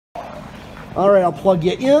All right, I'll plug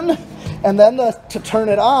you in, and then to turn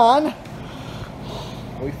it on.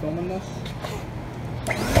 Are we filming this?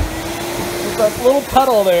 There's that little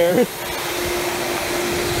pedal there. Get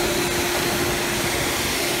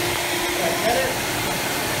it?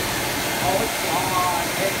 Oh, it's on.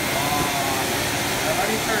 It's on. I've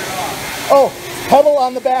already turned it off. Oh, pedal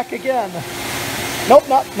on the back again. Nope,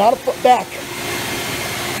 not a foot back.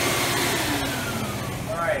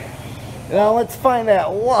 All right. Now let's find that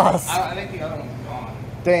wasp. I think the other one's gone.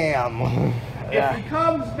 Damn. If he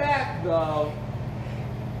comes back, though,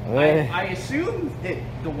 I assume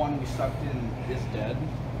the one we sucked in is dead.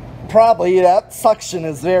 Probably. That suction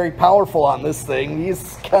is very powerful on this thing. These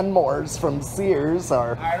Kenmores from Sears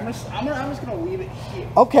are... All right, I'm just going to leave it here.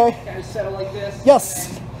 Okay. Kind of set it like this.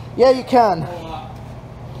 Yes. Yeah, you can.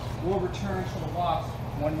 We'll return to the wasp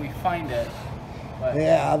when we find it. But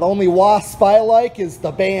Yeah, the only wasp I like is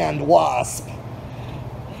the band Wasp.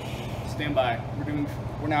 stand by.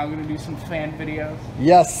 We're now going to do some fan videos.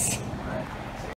 Yes.